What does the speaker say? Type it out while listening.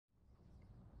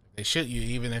They shoot you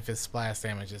even if it's splash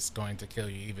damage, it's going to kill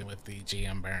you even with the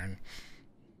GM burn.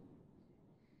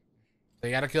 So you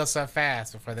gotta kill stuff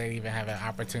fast before they even have an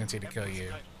opportunity to kill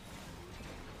you.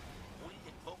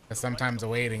 Because sometimes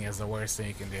waiting is the worst thing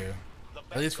you can do.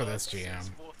 At least for this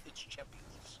GM.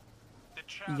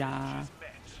 Yeah.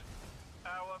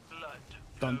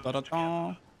 Dun, dun, dun,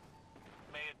 dun.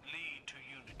 May it lead to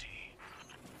unity.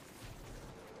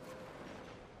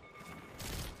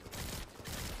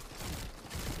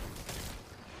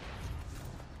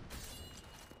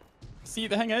 See,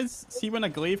 the thing is, see when a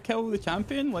glaive killed the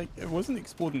champion, like, it wasn't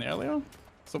exploding earlier.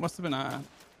 So it must have been a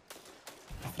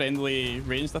friendly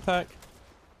ranged attack.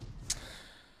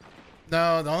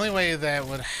 No, the only way that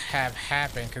would have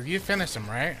happened, because you finished him,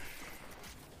 right?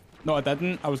 No, I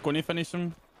didn't. I was going to finish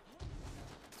him.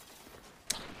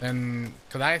 Then,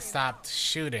 because I stopped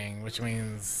shooting, which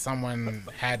means someone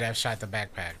had to have shot the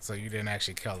backpack, so you didn't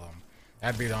actually kill him.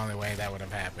 That'd be the only way that would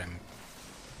have happened.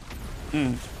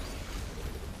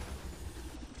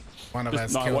 One of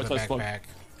us killed the backpack.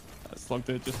 That slug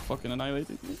dude just fucking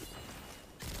annihilated me.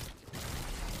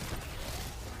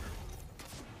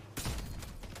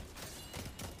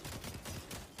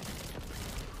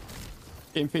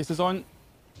 Game face is on.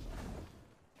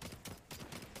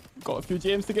 Got a few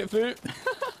gems to get through.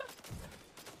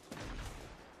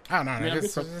 Oh no, Yeah,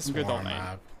 just good all warm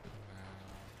night. up.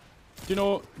 Do you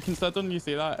know, considering you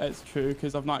say that, it's true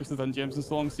because I've not actually done gems in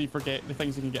so long, so you forget the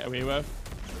things you can get away with.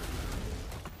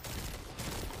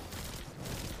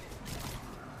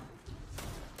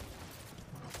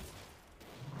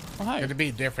 Oh, hi. It'd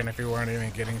be different if we weren't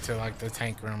even getting to like the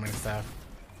tank room and stuff.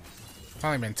 It's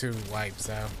only been 2 wipes,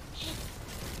 so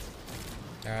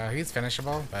he's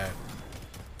finishable, but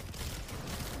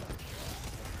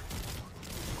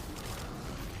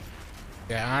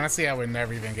yeah, honestly, I would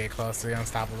never even get close to the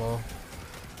unstoppable,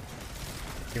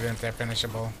 even if they're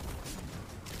finishable.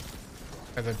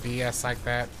 For the BS like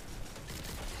that.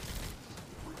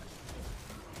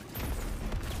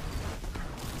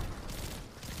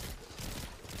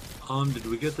 Did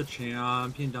we get the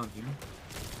champion down here?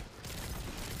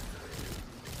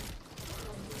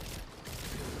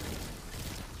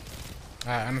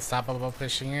 Unstoppable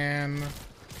pushing in.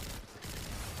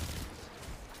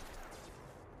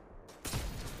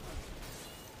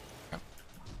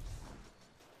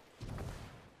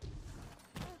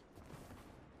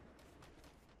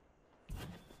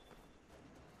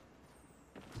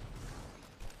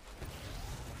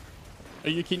 Are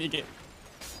you keen to get?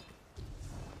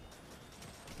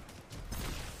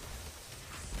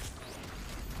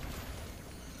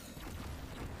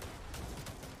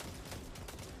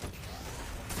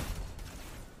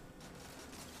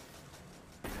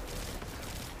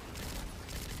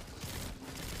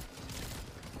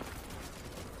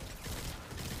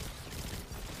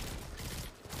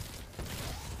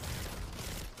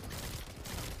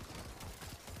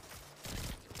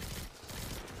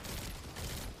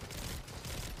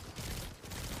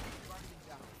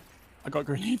 I got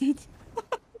grenaded.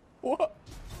 What?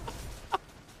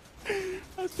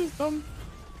 That's just dumb.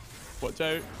 Watch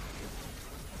out.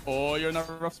 Oh, you're in a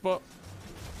rough spot.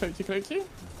 Crouchy, crouchy.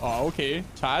 Oh, okay.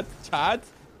 Chad, Chad.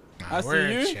 I see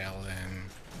We're you. chilling.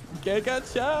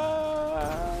 Giga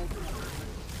Chad.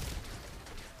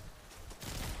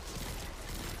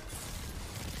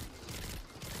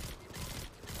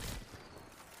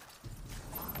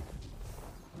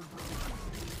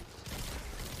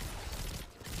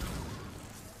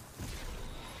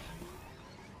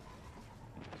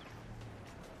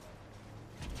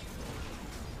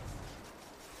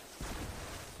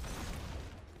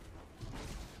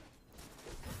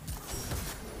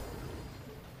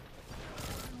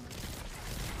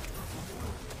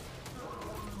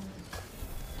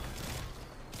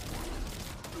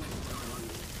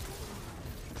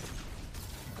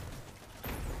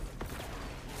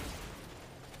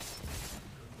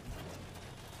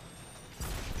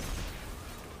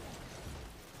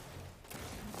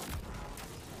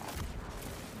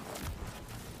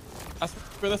 That's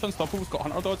where this unstoppable's got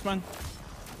hunter dodge, man.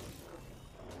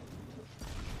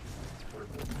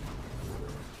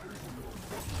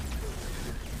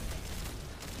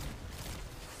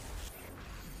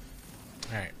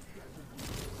 Alright.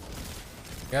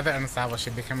 The other unstoppable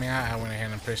should be coming out. I went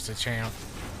ahead and pushed the champ.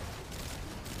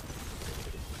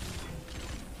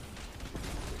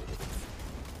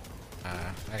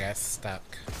 I got stuck.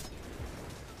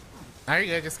 Now you're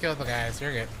good, just kill the guys,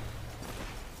 you're good.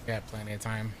 You got plenty of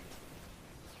time.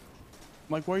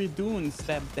 I'm like, what are you doing,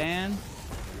 Step Dan?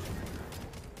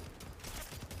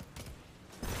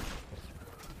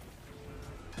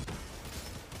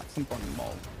 Some burning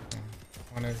mall.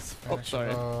 One is Oh, sorry.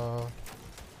 finishable.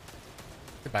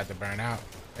 It's about to burn out.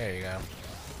 There you go.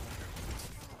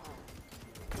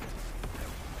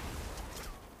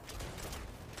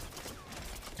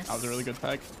 That was a really good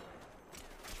pick.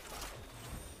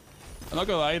 I'm not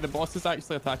gonna lie, the boss is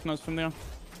actually attacking us from there.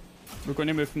 We're going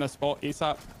to move from this spot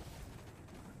ASAP.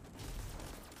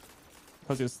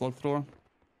 Because he's a slug thrower.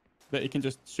 That he can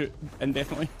just shoot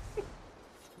indefinitely.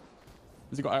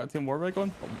 Has he got Arctic War Rig on?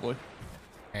 Probably.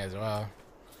 May as well.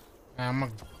 I'm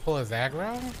gonna pull his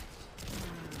aggro.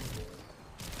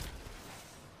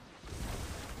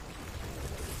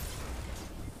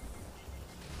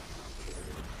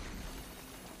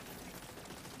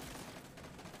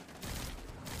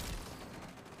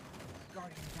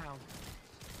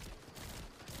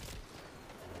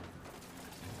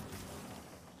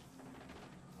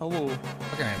 Hello.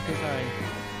 Looking at me. Hi.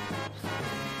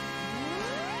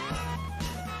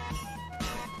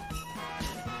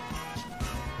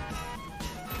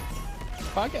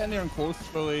 If I get in there and close,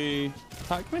 will he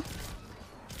attack me?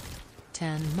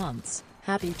 10 months.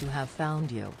 Happy to have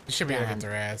found you. You should be able to Dan. get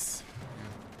their ass.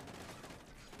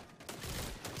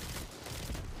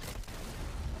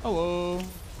 Hello.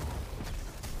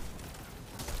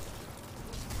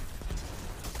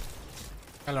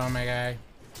 Hello, my guy.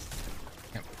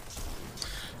 Yep.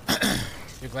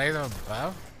 You glaze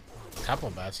above? Couple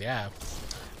buffs, yeah.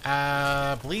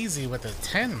 Bleezy with the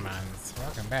 10 months.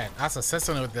 Welcome back. Also,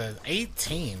 System with the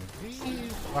 18.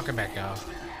 Welcome back, y'all.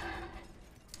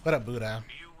 What up, Buddha?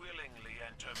 You willingly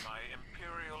enter my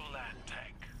Imperial land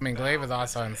tank. I mean, Glaive is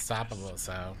also unstoppable,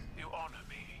 so. You honor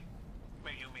me.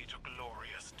 May you meet a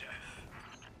glorious death.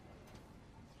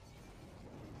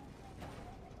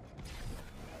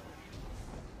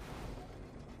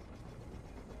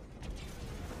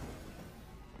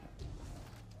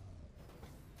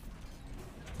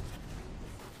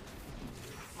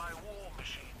 My war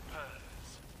machine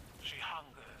purrs. She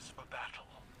hungers for battle.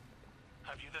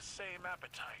 Have you the same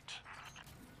appetite?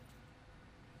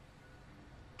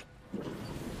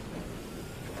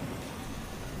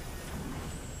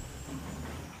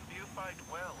 You fight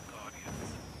well,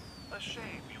 Guardians. A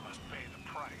shame you must pay the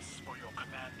price for your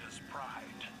commander's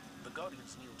pride. The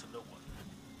Guardians kneel to no one.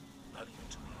 Not even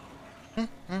to me.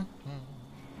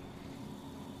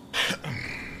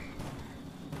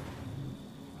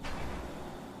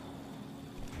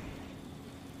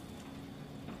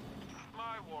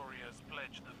 My warriors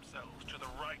pledge themselves to the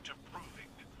right of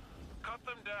proving. Cut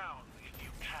them down if you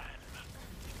can.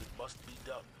 It must be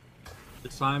done.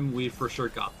 This time we for sure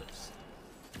got this.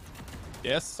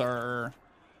 Yes, sir.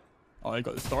 Oh, you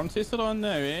got the Storm Chaser on now,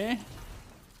 eh?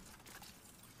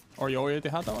 Or you already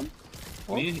had that one?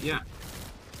 Oh. Me? Yeah.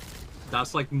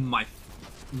 That's like my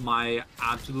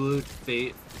absolute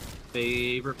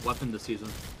favorite weapon this season.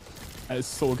 It's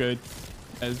so good.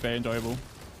 It's very enjoyable.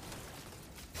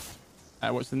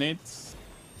 What's the needs?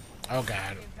 Oh,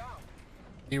 God.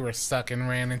 You were stuck and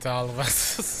ran into all of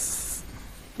us.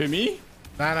 Who, me?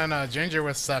 No. Ginger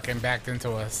was stuck and backed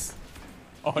into us.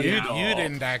 Oh, You yeah.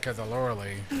 didn't die because of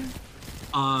Lorelei.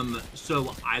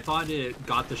 So I thought it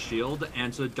got the shield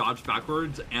and so it dodged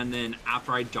backwards, and then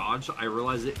after I dodged, I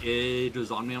realized it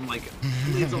was on me. I'm like,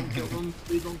 please don't kill him,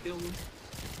 please don't kill him.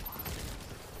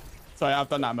 Sorry, I've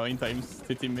done that a million times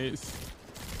to teammates.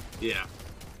 Yeah.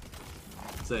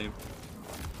 Same.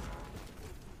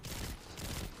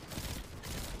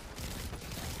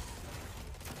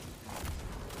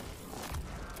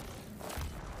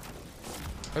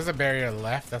 There's a barrier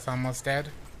left that's almost dead.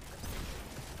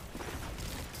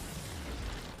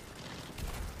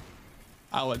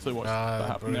 I literally watched that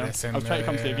happen there. I was Brutus in trying to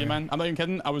come there. save you, man. I'm not even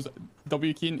kidding. I was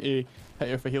W keen to hit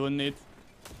you with a healing nade.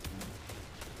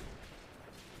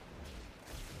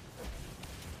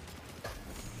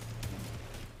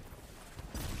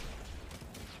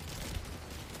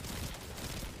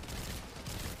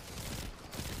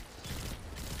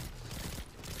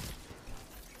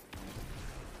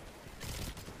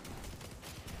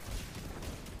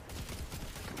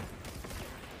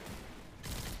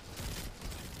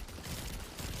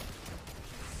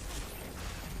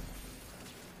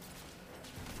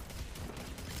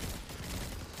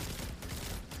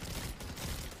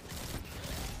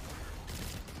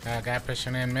 Guy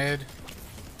pushing in mid.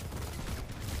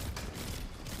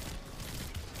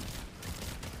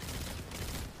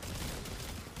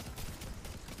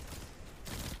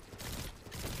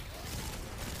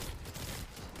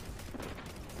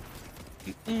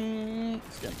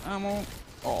 Let's get ammo.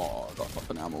 Oh, I got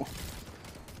fucking ammo.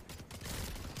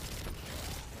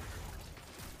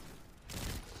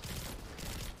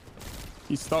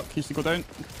 He's stuck. He should go down.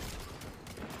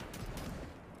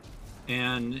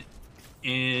 And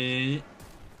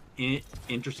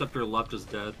Interceptor left is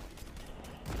dead.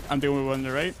 I'm the only one on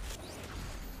the right.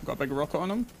 Got a big rocket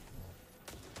on him.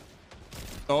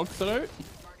 Dogs are out.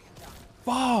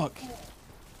 Fuck!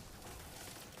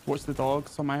 Watch the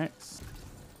dogs on my X.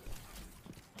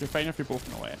 You're fine if you're both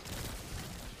in the left.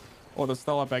 Oh, there's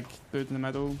still a big dude in the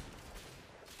middle.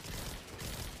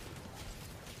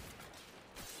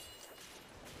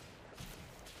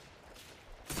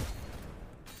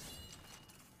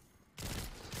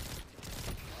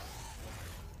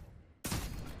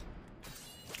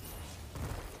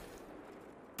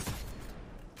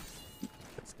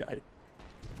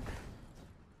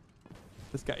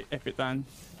 This guy, epic Dan.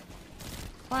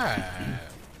 What?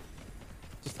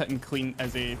 Just hitting clean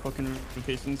as a fucking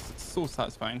rotations. It's so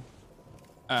satisfying.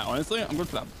 Honestly, I'm going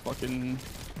for that fucking.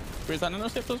 Where's that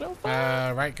intercept as well?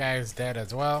 Right guy is dead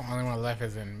as well. Only one left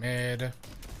is in mid.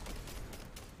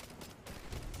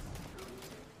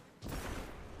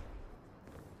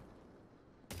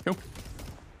 Cool.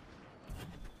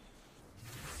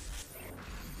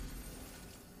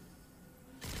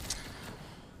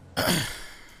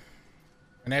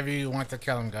 Whenever you want to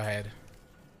kill him, go ahead.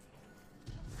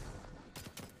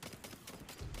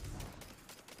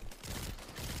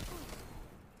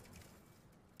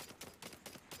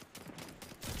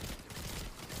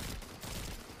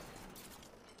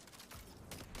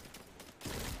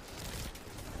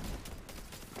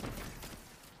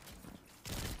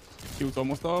 Shield's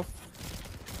almost off.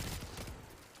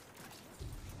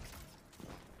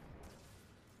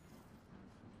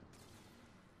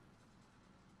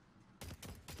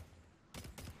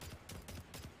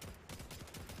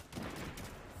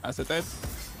 That's it, dead.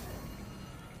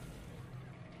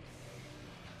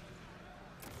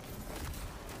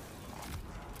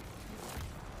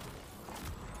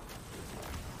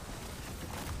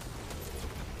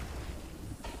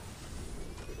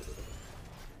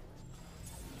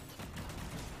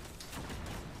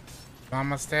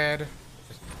 Almost dead.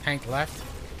 Tank left.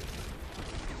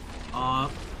 I'm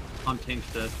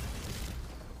tank's dead.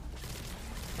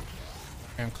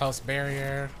 And close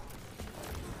barrier.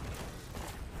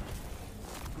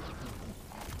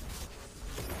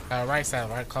 Right side,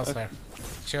 right close there.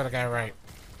 Shield the guy right.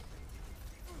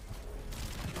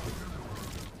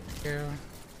 Thank you.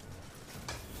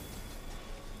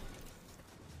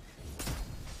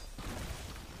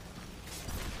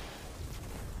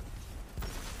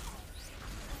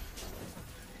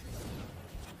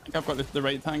 I think I've got the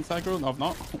right tank aggro. No, I've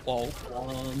not. Lol.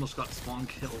 Almost got spawn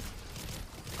killed.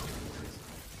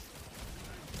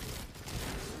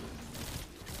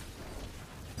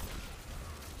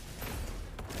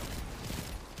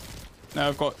 Now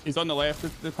I've got. He's on the left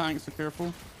of the tank, so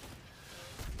careful.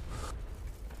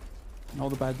 And all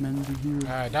the bad men in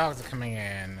here. Dogs are coming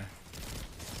in.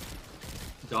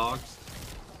 Dogs.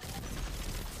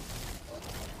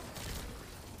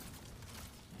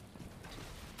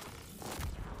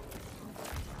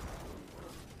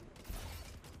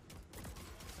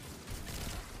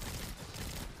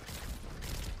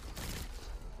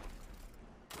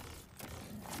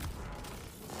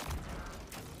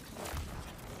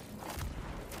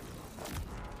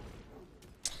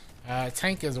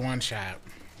 Tank is one shot.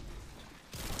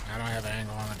 I don't have an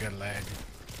angle on a good leg.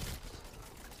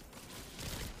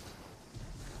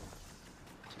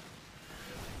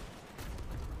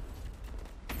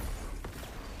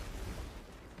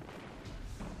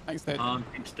 Thanks, dead.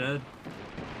 Tank's dead.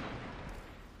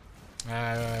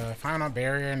 Final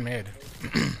barrier in mid.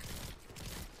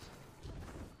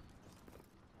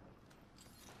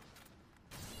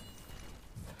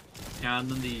 And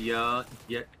then the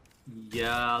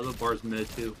the bar's mid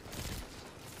too.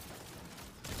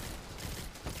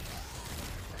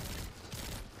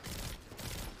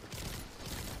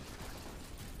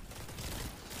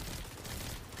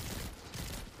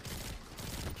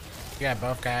 You got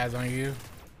both guys on you.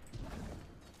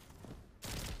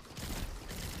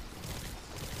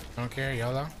 Don't care,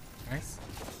 YOLO. Nice.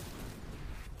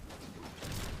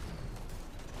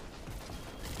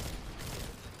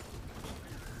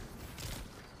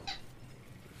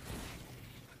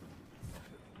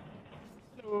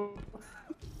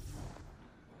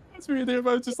 That's weird there, but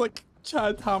I was just like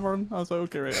Chad hammering. I was like,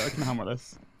 okay, right, I can hammer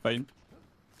this. Fine.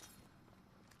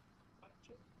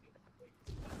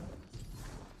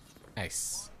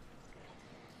 Nice.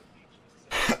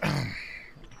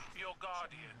 Your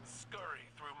guardians scurry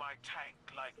through my tank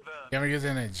like vermin. You ever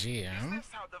using a GM? Is this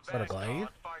how the For the glaive? Vanguard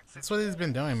fights That's its what he's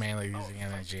been enemies? doing, mainly using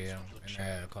in a GM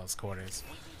in close quarters.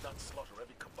 We need not slaughter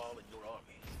every cabal in your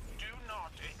army. Do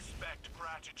not expect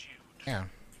gratitude. Yeah.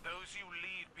 Those you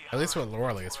leave behind At least with will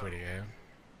Loreley, it's grow. pretty good.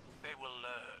 They will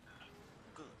learn.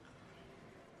 Good.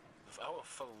 If our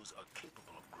foes are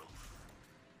capable of growth,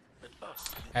 at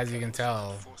As you can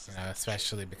tell, you know,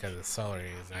 especially because of solar,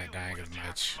 he's not dying as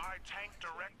much. My tank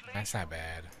directly. That's not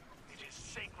bad. It is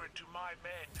sacred to my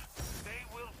men. They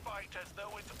will fight as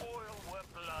though its oil were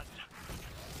blood.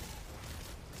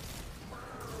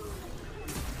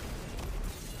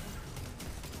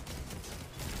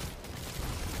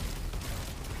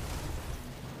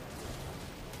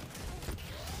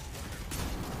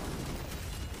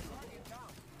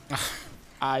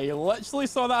 I literally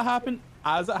saw that happen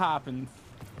as it happened.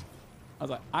 I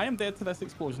was like, I am dead to this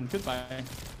explosion. Goodbye.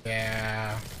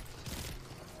 Yeah.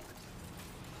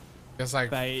 Just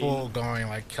like Bye. full going,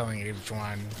 like killing each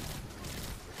one.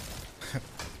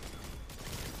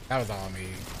 That was all me.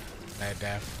 That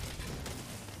death.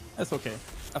 It's okay.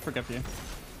 I forgive you.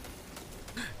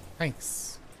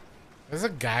 Thanks. There's a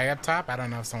guy up top. I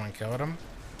don't know if someone killed him.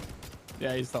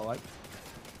 Yeah, he's still alive.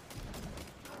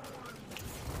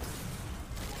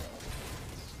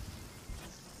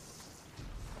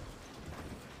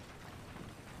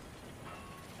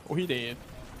 Oh, he did.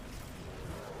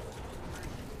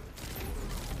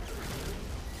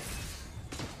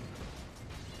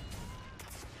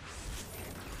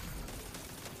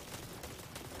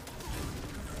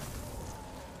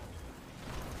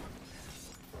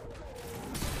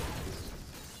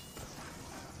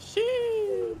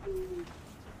 Shee.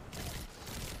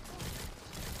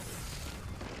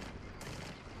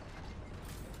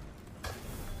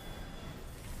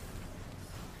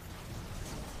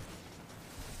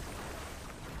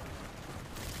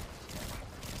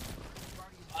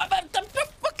 I'm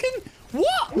fucking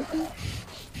what?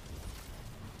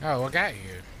 Oh, what got you?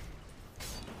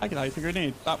 I can hide a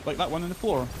grenade. Like that one on the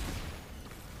floor.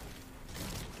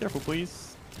 Careful,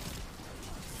 please.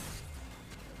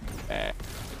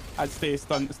 I'd stay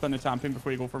stun the champion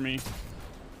before you go for me.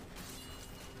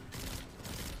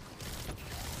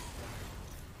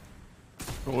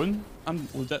 Throwing. I'm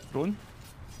legit throwing.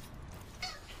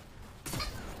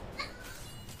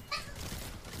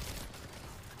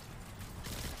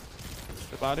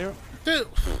 The barrier. Dude.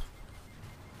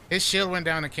 His shield went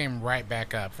down and came right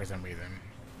back up for some reason.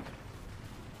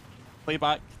 Play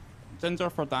back. Ginger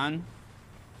for Dan.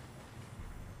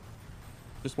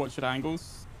 Just watch your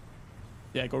angles.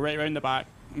 Yeah, go right around the back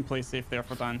and play safe there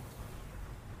for Dan.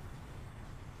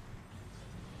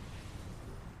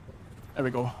 There we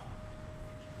go.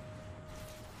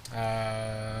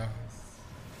 There.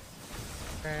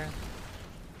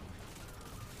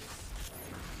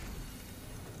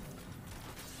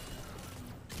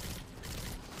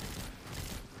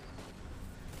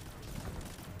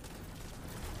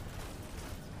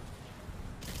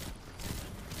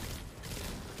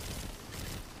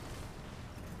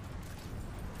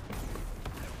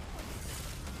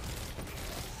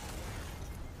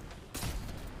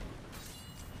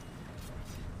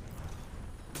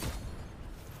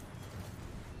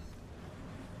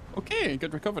 Okay,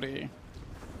 good recovery.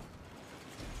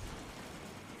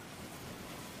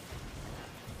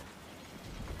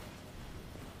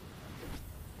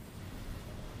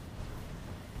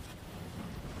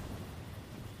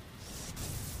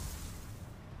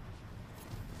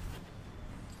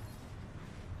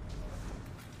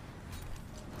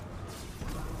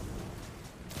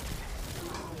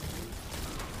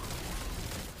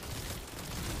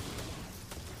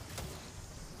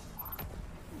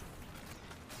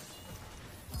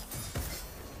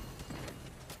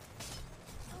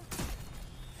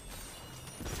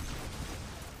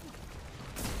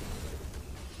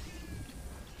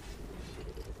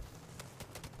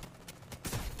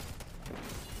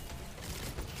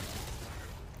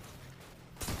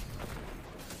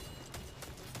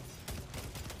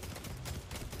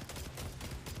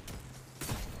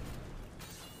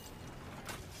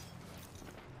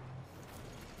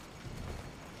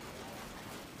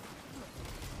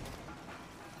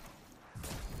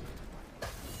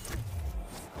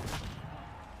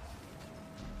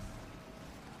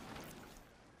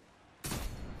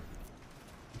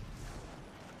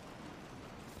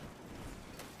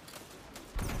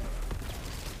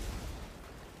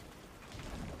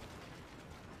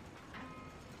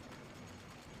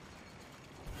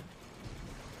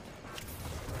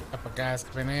 Couple guys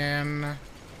coming in.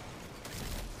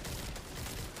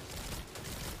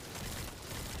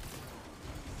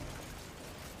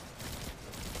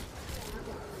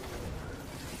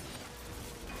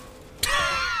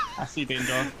 I see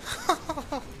danger.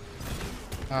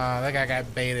 That guy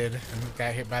got baited and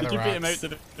got hit by Did the you rocks. bait him out to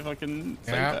the fucking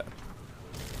side Yeah. bit?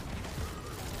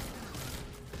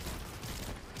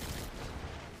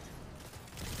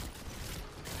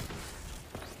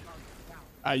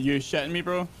 Are you shitting me,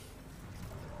 bro?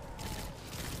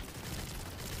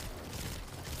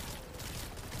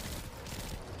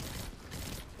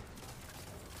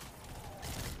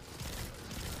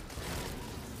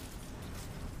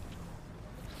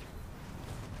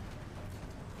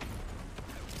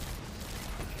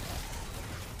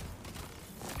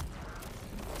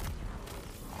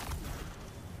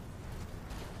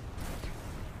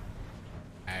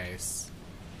 worse.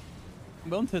 I'm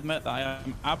willing to admit that I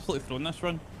am absolutely throwing this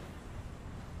run.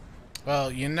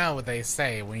 Well, you know what they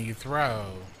say, when you throw,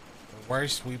 the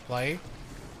worse we play,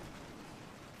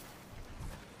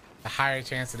 the higher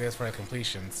chance it is for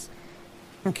completions.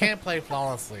 You can't play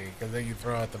flawlessly, because then you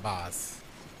throw at the boss.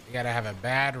 You gotta have a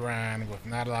bad run with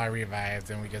not a lot of revives,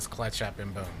 and we just clutch up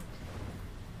and boom.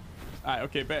 Alright,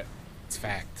 okay, bet. It's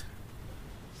fact.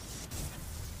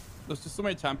 There's just so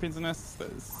many champions in this.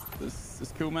 This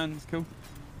is cool, man. It's cool.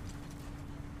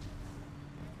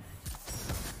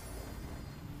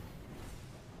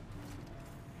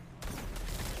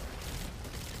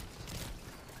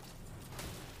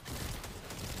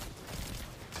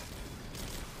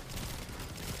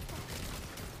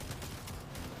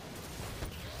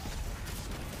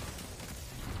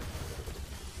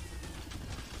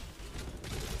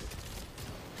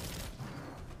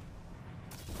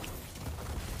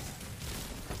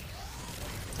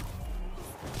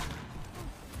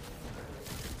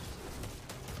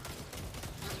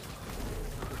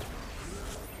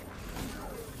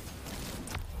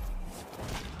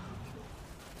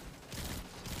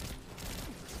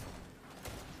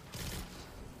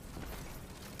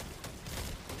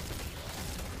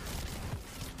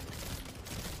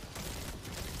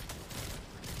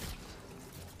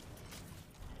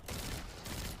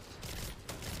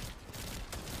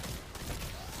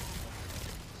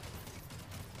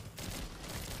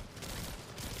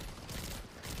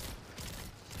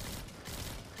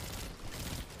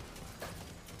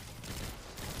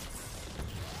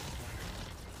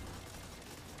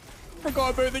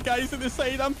 Forgot about the guys at the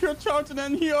side. I'm pure charging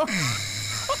in here.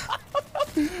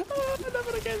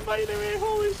 Never again, by the way.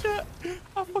 Holy shit.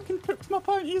 I fucking pooped my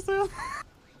panties there.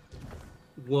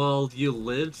 Well, you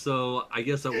lived, so I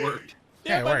guess it worked.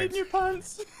 Yeah, it but I worked. need new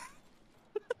pants.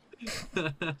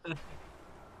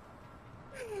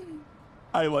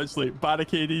 I literally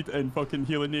barricaded and fucking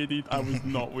healing-aided. I was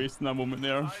not wasting a moment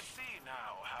there. I see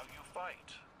now how you fight,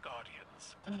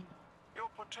 Guardians. Your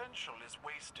potential is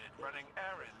wasted running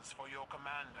errands for your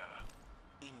commander.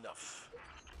 Enough.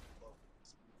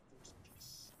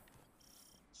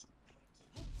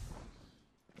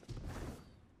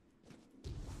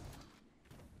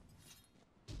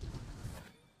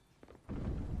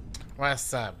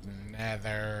 What's up,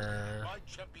 Nether? My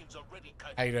champion's already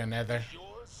kind How you doing, Nether?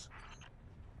 yours.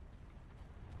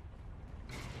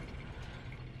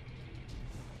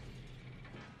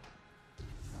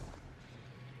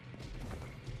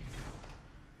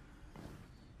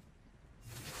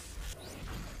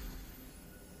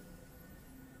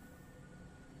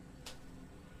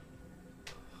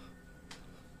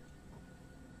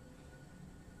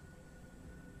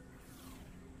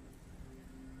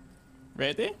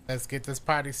 Ready? Let's get this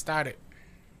party started.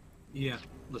 Yeah,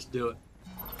 let's do it.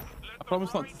 I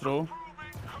promise not to throw.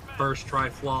 First try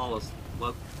flawless.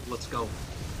 Let's go.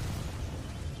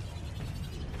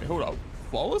 Wait, hold up.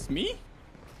 Flawless me?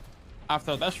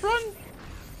 After this run?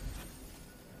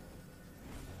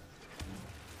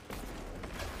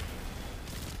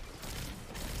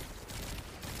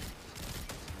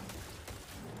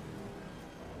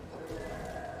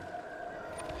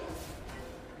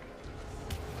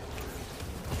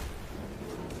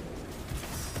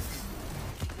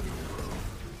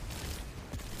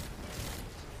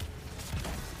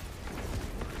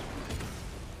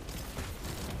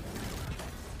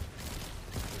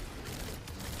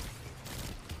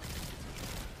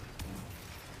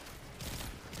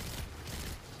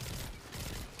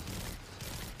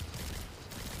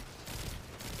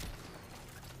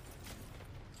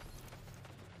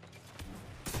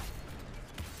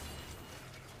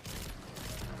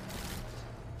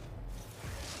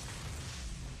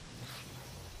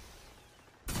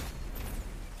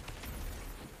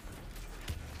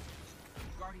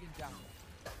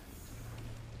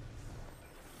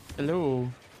 Hello.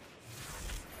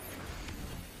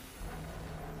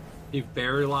 The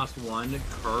very last one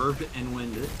curved and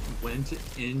went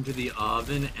into the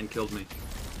oven and killed me.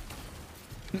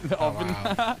 The Oh, oven.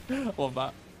 wow. Love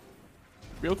that.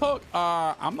 Real talk,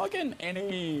 I'm not getting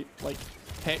any like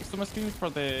text on my screen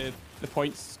for the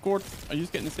points scored. Are you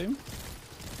just getting the same?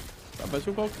 Is that a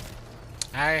visual bug?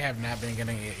 I have not been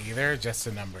getting it either, just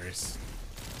the numbers.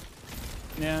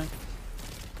 Yeah.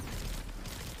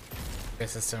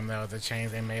 Just assume that was a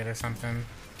change they made or something.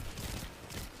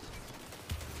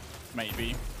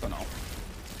 Maybe. Don't know.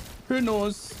 Who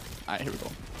knows? Alright, here we go.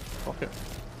 Fuck it.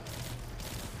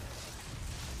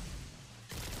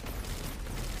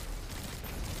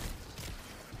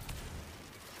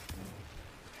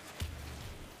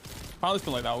 Apparently it's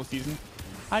been like that all season.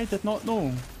 I did not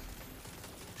know.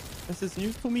 This is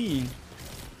news to me.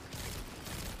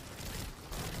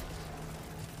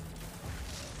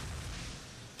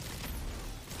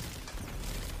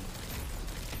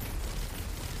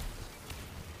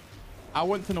 I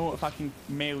want to know if I can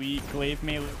glaive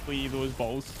melee those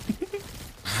balls.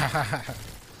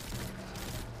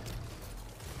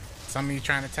 Something you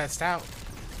trying to test out?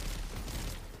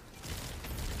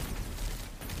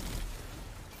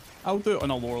 I'll do it on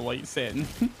a lower light setting.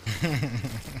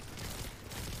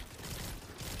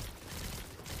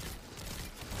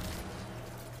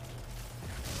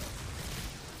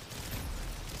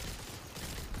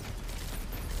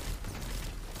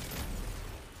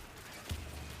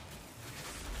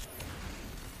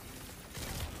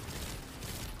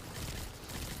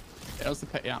 There's the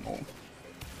petty ammo.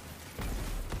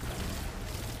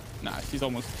 Nah, she's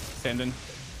almost sending.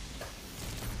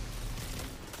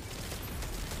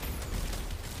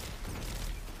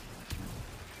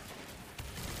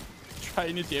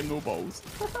 Trying to jam no balls.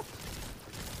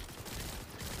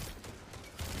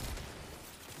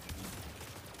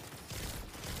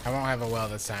 I won't have a well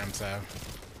this time, so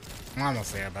I'm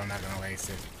almost there, but I'm not gonna waste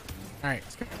it. All right,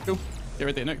 let's go. Cool. You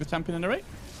ready to knock the champion on the right?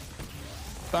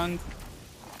 Stand.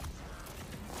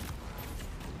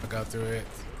 I'll go through it.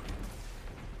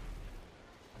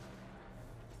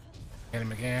 Hit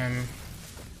him again.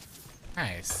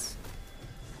 Nice.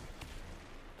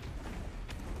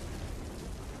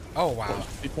 Oh wow,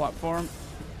 The platform.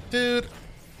 dude.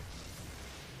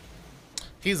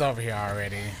 He's over here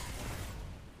already.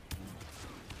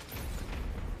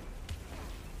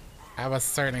 I was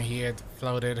certain he had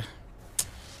floated.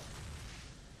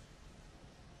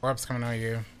 Orb's coming on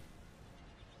you.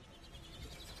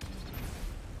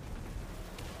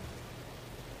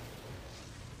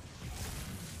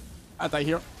 I die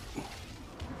here.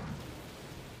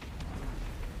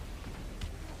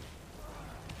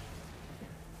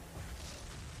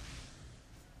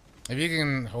 If you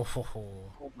can,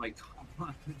 Oh my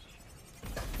god.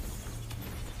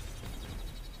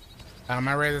 am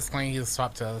I ready to explain? He's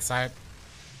swapped to the other side.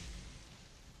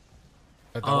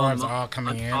 But the orbs are all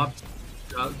coming in.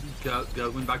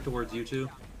 Going back towards you two.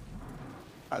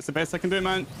 That's the best I can do,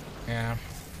 man. Yeah.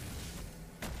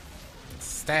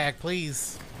 Stag,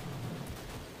 please.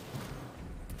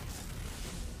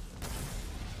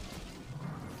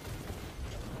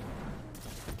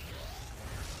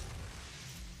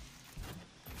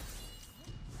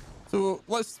 So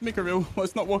let's make a rule.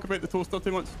 Let's not walk about the toaster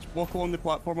too much. Walk along the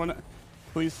platform on it,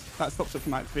 please. That stops it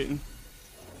from activating.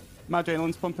 My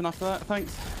adrenaline's pumping after that.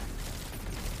 Thanks.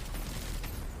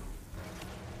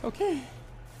 Okay.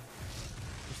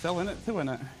 We're still in it to win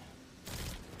it.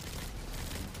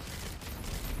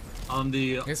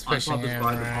 He's pushing him,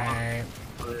 right?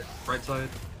 Right side.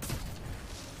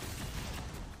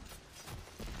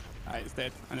 Alright, it's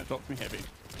dead, and it dropped me heavy.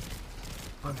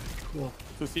 Okay, cool.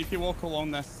 So see if you walk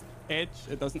along this edge,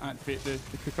 it doesn't activate the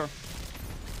cooker.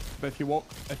 But if you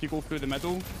go through the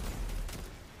middle,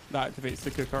 that activates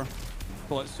the cooker.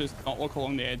 So let's just not walk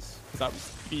along the edge, because that was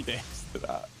 3 deaths to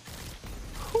that.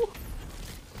 Whew.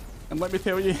 And let me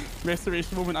tell you,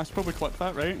 restoration moment, I should probably clip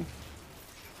that, right?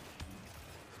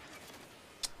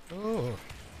 Ooh.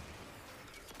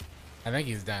 I think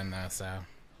he's done though, so.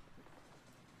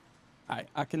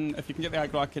 I can, if you can get the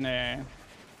aggro, I can Yep,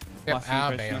 last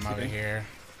I'll bait impression him over yesterday. here.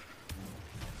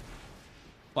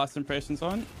 Last impressions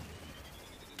on.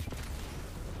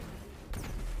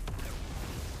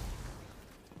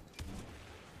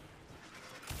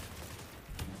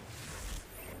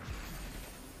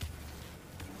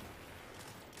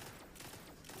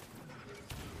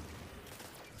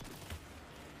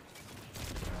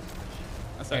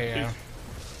 That's There you it. go.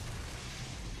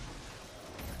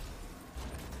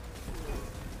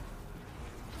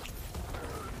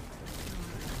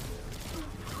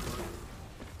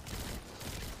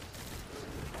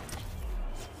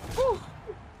 Peace.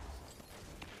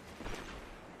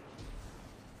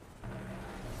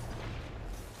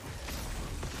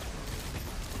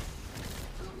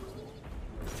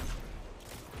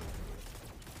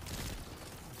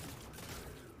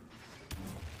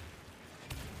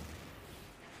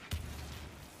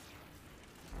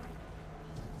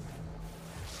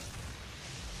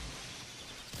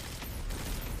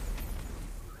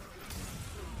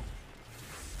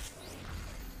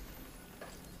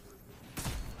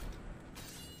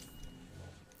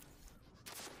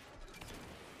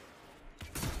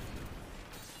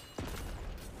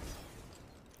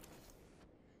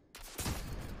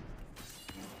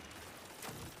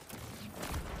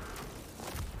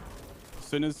 As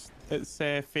soon as it's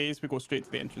phase, we go straight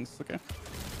to the entrance, okay?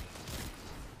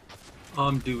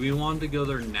 Do we want to go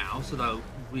there now so that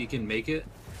we can make it?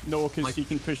 No, because Like- you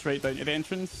can push right down to the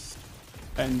entrance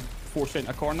and force it in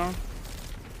a corner.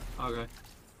 Okay.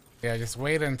 Yeah, just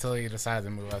wait until you decide to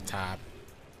move up top.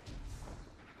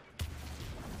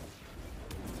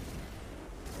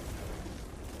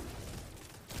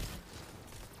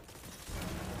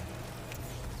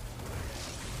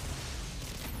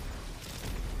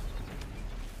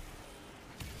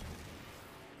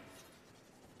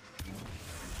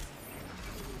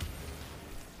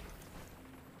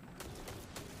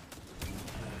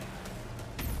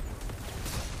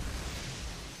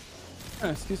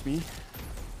 Excuse me.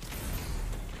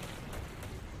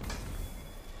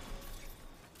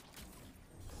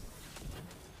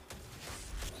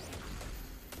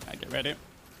 I get ready.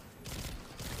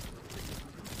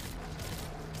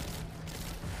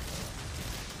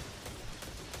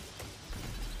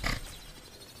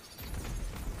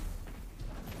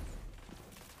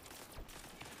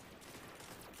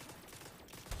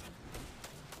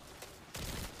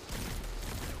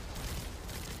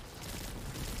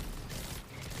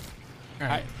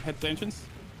 Alright, head to the entrance.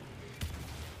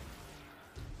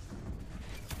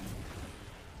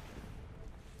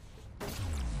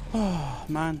 Oh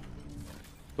man.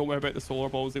 Don't worry about the solar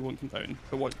balls, they won't come down.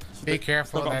 So what? Be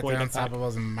careful that the attack.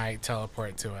 unstoppables might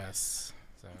teleport to us.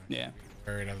 So Yeah.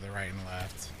 be worried of the right and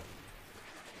left.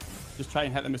 Just try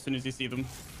and hit them as soon as you see them.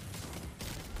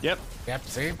 Yep. Yep,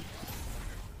 see?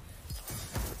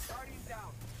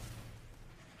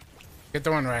 Get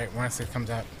the one right once it comes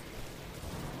up.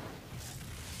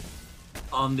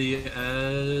 On the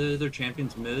other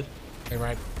champion's mid. Hey,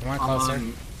 right. One closer.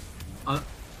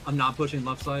 I'm not pushing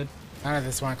left side. No,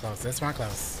 this one close. This one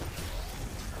close.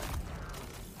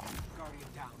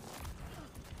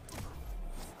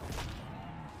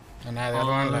 And now the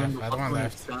other one left. Other one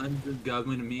left. Stunned, just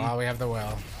gobbling to me. Oh, we have the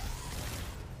well.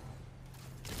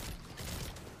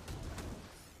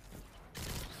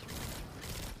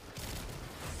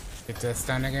 Get to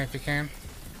stun again if you can.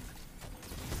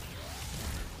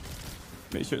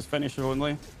 Make sure it's finisher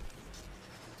only.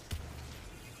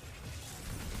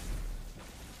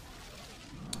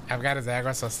 I've got his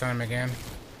aggro, so stun him again.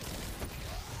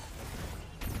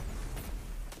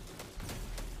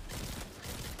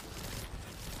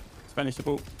 It's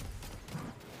finishable.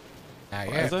 Not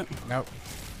What yet. is it? Nope.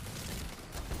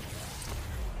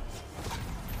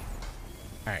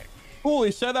 Alright.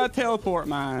 Holy shit, that teleport,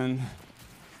 man.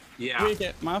 Yeah. Wait,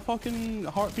 get my fucking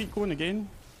heartbeat going again.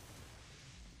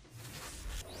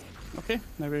 Okay,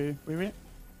 now we wait.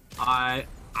 I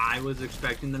was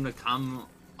expecting them to come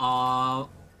on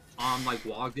like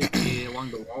walk me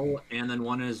along the wall, and then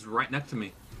one is right next to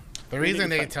me. The reason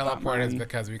they fix that, teleport is man.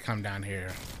 because we come down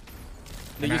here.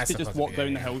 They They're used not to just supposed to walk be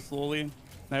down the here. hill slowly.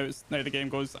 Now the game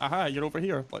goes, aha, you're over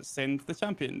here. Let's send the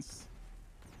champions.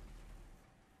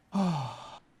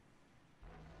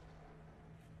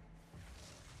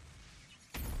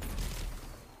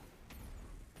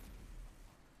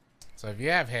 So if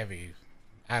you have heavy,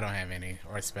 I don't have any,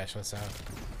 or special, so.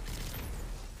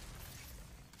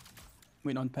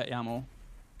 Waiting on petty ammo.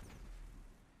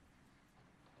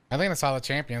 I think it's all the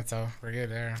champion, so we're good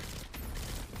there.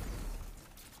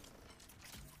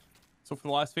 So for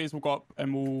the last phase, we'll go up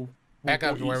and we'll Back go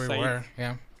up to where east we side. were,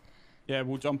 yeah. Yeah,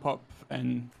 we'll jump up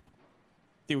and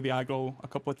deal the aggro a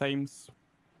couple of times.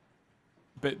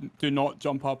 But do not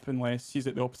jump up unless she's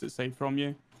at the opposite side from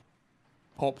you.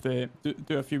 Pop do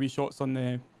a few wee shots on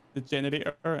the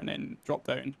generator and then drop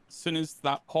down. As soon as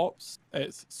that pops,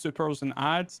 it's supers and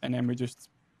adds, and then we just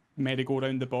merry-go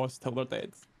around the boss till they're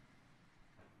dead.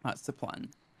 That's the plan.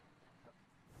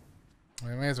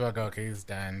 We may as well go because he's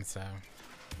done, so.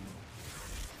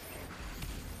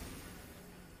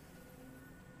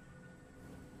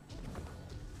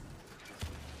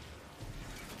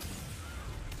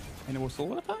 Any more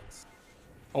solar attacks?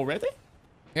 Already?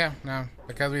 Yeah, no,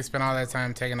 because we spent all that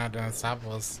time taking out the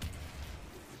unstoppables.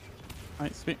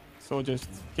 Right, sweet. So just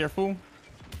careful.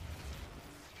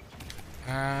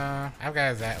 I've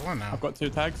got his at. Well, no. I've got 2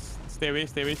 tags. Stay away,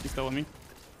 she's still on me.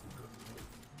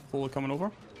 Slowly coming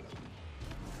over.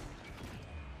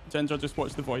 Ginger, just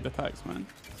watch the void attacks, man.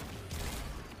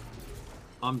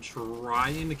 I'm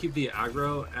trying to keep the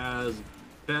aggro as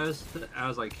best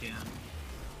as I can.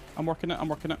 I'm working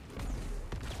it.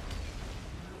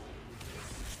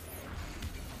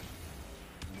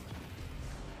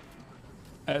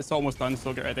 It's almost done,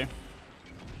 so get ready.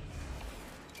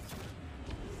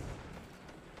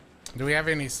 Do we have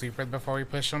any sleepers before we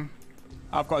push them?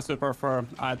 I've got a super for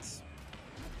ads.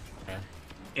 Okay.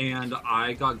 And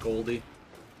I got Goldie.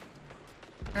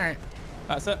 Alright.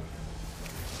 That's it.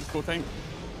 It's go time.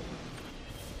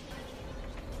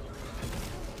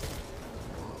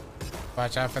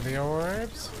 Watch out for the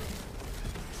orbs.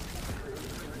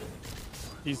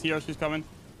 He's here, she's coming.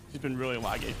 She's been really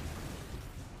laggy.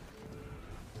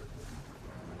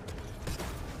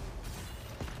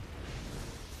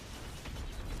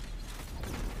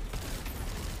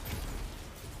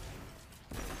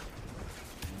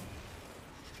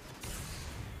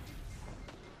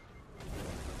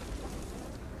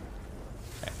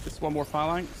 Okay, just one more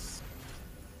phalanx.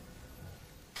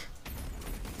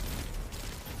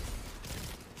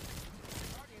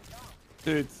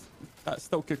 Dude, That's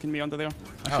still cooking me under there. I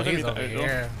Oh, should have he's made over it out though.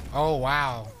 here. Oh,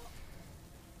 wow.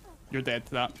 You're dead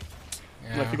to that.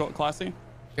 Yeah. If you got classy.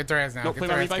 Get the res now. No, Get play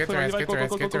the my res. revive, Get the play my res. revive. Get the Go, res.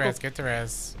 go, go, Get the go, res. go. Get the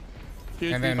res.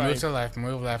 Huge And then move revive. to left.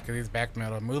 Move left because he's back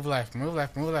middle. Move left. Move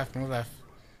left. Move left. Move left.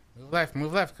 Move left.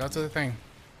 Move left. Go to the thing.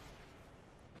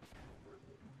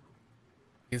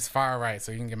 He's far right,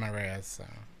 so you can get my res. So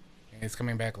he's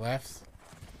coming back left.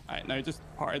 Alright, now just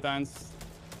party dance.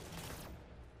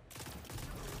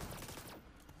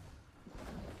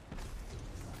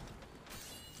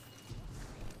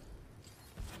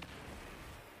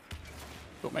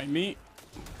 Don't mind me.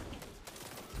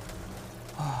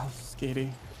 Oh,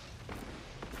 scary.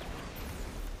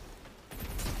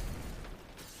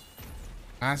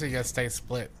 Honestly, you gotta stay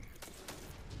split.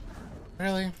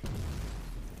 Really?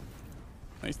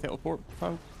 Nice teleport,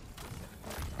 pal.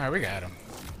 Alright, we got him.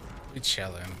 We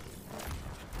chilling.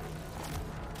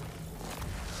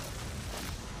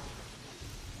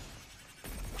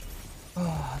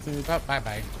 Oh, dude. Oh, bye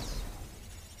bye.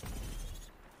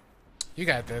 You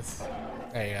got this.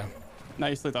 There you go.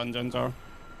 Nicely done, Ginger.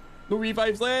 No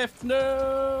revives left.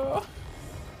 No.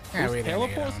 Yeah, Those we didn't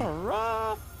need teleports him. are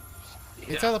rough.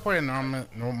 He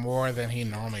teleported more than he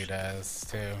normally does,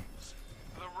 too.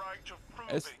 The right of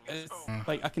proving It's its own.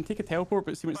 like I can take a teleport,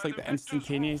 but see when it's like the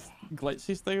instantaneous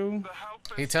glitchy style. The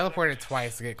helpless He teleported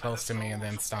twice to get close to me and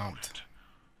then souls stomped.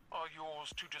 are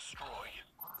yours to destroy.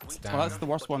 It's Well, that's done. the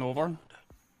worst one over.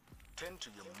 Tend to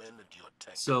your men and your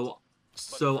tech.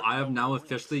 So I have now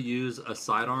officially used a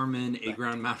sidearm in a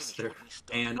Grandmaster,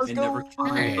 and Let's it never go.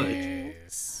 turned.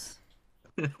 Nice.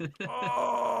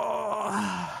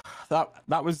 Oh,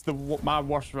 that was my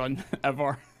worst run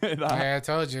ever. That- Yeah, I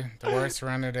told you. The worst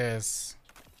run it is.